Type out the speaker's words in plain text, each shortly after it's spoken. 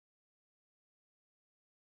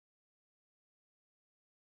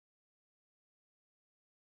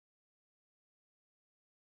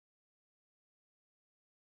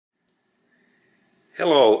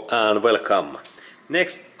Hello and welcome.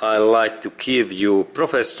 Next I like to give you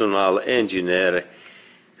professional engineer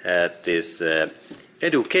this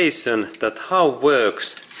education that how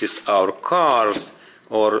works this our cars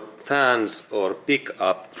or vans or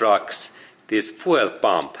pickup trucks this fuel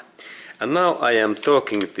pump. And now I am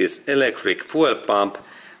talking this electric fuel pump,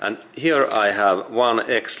 and here I have one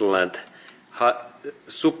excellent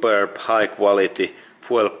superb high quality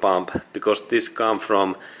fuel pump, because this comes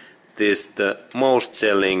from the most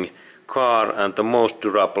selling car and the most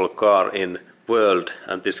durable car in world,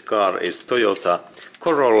 and this car is Toyota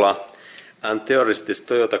Corolla, and there is this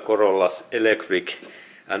Toyota Corolla's electric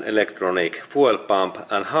and electronic fuel pump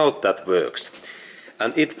and how that works.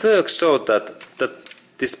 And it works so that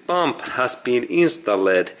this pump has been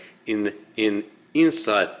installed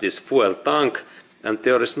inside this fuel tank, and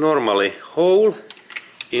there is normally hole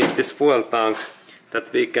in this fuel tank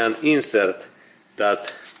that we can insert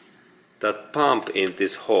that pump in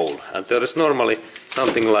this hole, and there is normally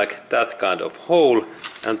something like that kind of hole,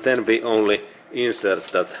 and then we only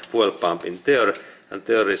insert that fuel pump in there, and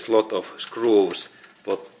there is lot of screws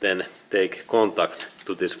what then take contact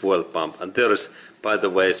to this fuel pump, and there is, by the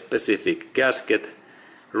way, specific gasket,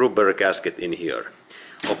 rubber gasket in here.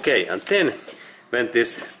 Okay, and then when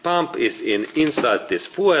this pump is inside this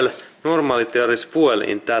fuel, normally there is fuel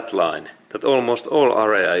in that line, that almost all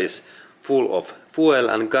area is full of fuel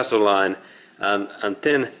and gasoline, and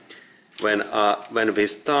then when we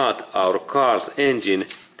start our car's engine,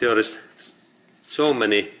 there is so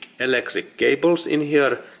many electric cables in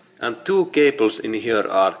here, and two cables in here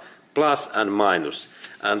are plus and minus,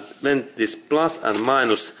 and when this plus and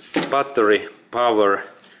minus battery power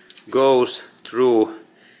goes through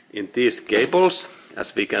in these cables,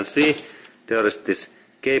 as we can see, there is this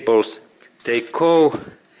cables, they go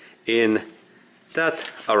in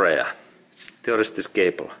that area. There is this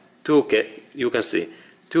cable. You can see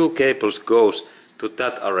two cables goes to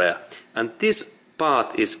that area, and this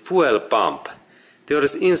part is fuel pump. There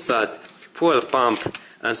is inside fuel pump,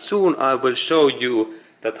 and soon I will show you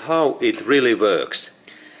that how it really works.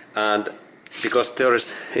 And because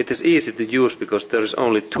it is easy to use, because there is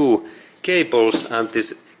only two cables, and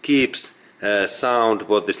this keeps sound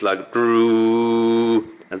what is like,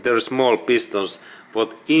 and there are small pistons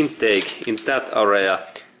what intake in that area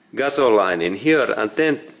gasoline in here, and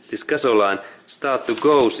then this gasoline start to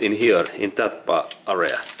goes in here in that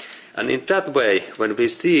area. And in that way, when we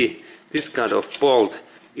see this kind of bolt,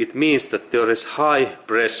 it means that there is high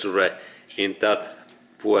pressure in that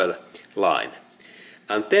fuel line.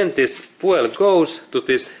 And then this fuel goes to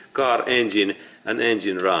this car engine, and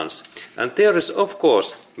engine runs. And there is, of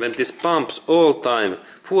course, when this pumps all time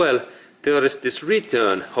fuel, there is this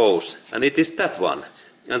return hose, and it is that one.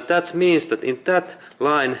 And that means that in that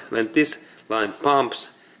line, when this line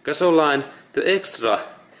pumps gasoline, the extra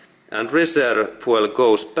and reserve fuel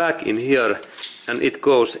goes back in here, and it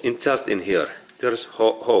goes in just in here. There is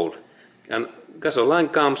hole, and gasoline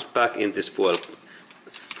comes back in this fuel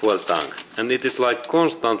tank, and it is like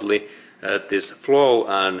constantly this flow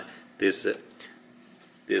and this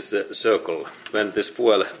circle when this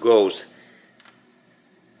fuel goes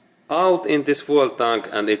out in this fuel tank,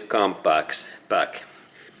 and it comes back.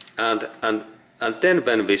 And then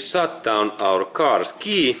when we shut down our car's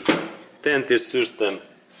key, then this system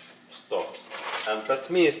stops. And that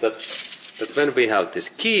means that when we have this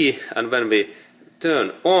key and when we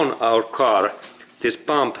turn on our car, this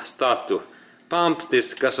pump start to pump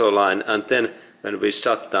this gasoline, and then when we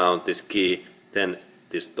shut down this key, then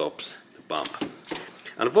this stops the pump.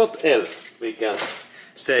 And what else we can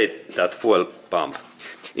say that fuel pump?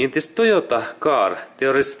 In this Toyota car,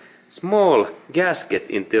 there is small gasket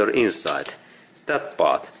in their inside, that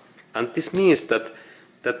part, and this means that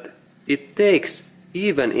it takes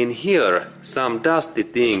even in here some dusty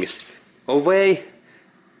things away,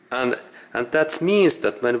 and that means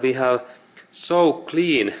that when we have so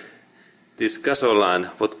clean this gasoline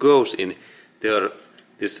what goes in there,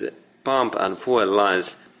 this pump and fuel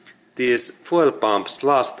lines, these fuel pumps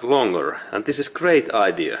last longer, and this is great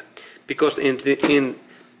idea, because in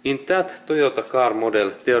that Toyota car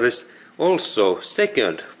model there is also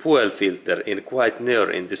second fuel filter in quite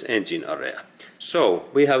near in this engine area. So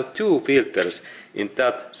we have two filters in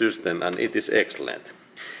that system, and it is excellent.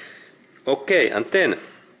 Okay, and then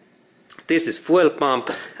this is fuel pump,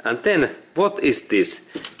 and then what is this?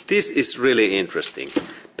 This is really interesting,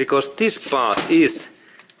 because this part is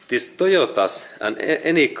this Toyotas and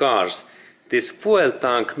any cars, this fuel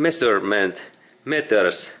tank measurement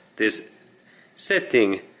meters, this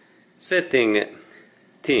setting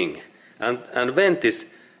thing, and when this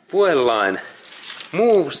fuel line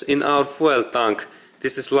moves in our fuel tank,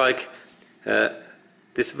 this is like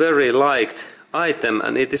this very liked item,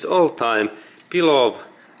 and it is all time below,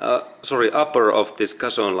 upper of this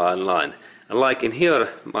gasoline line. And like in here,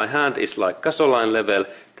 my hand is like gasoline level,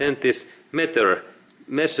 then this meter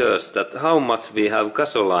measures that how much we have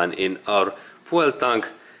gasoline in our fuel tank,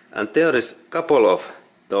 and there is a couple of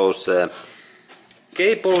those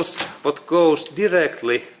cables what goes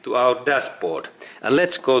directly to our dashboard. And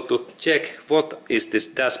let's go to check what is this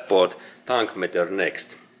dashboard tank meter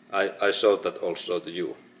next. I showed that also to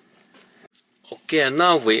you. Okay, and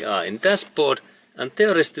now we are in dashboard, and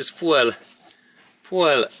there is this fuel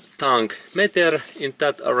tank meter in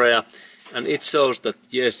that area, and it shows that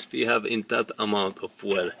yes, we have in that amount of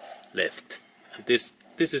fuel left. And this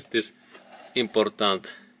is this important,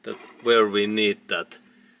 that where we need that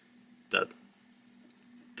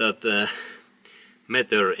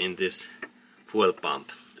meter in this fuel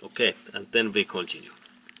pump. Okay, and then we continue.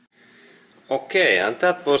 Okay, and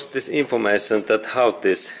that was this information that how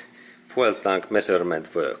this fuel tank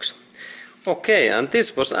measurement works. Okay, and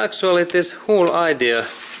this was actually this whole idea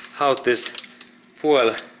how this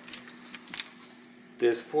fuel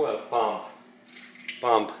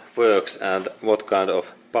pump works and what kind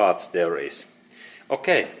of parts there is.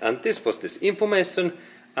 Okay, and this was this information,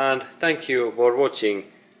 and thank you for watching,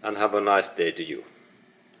 and have a nice day to you.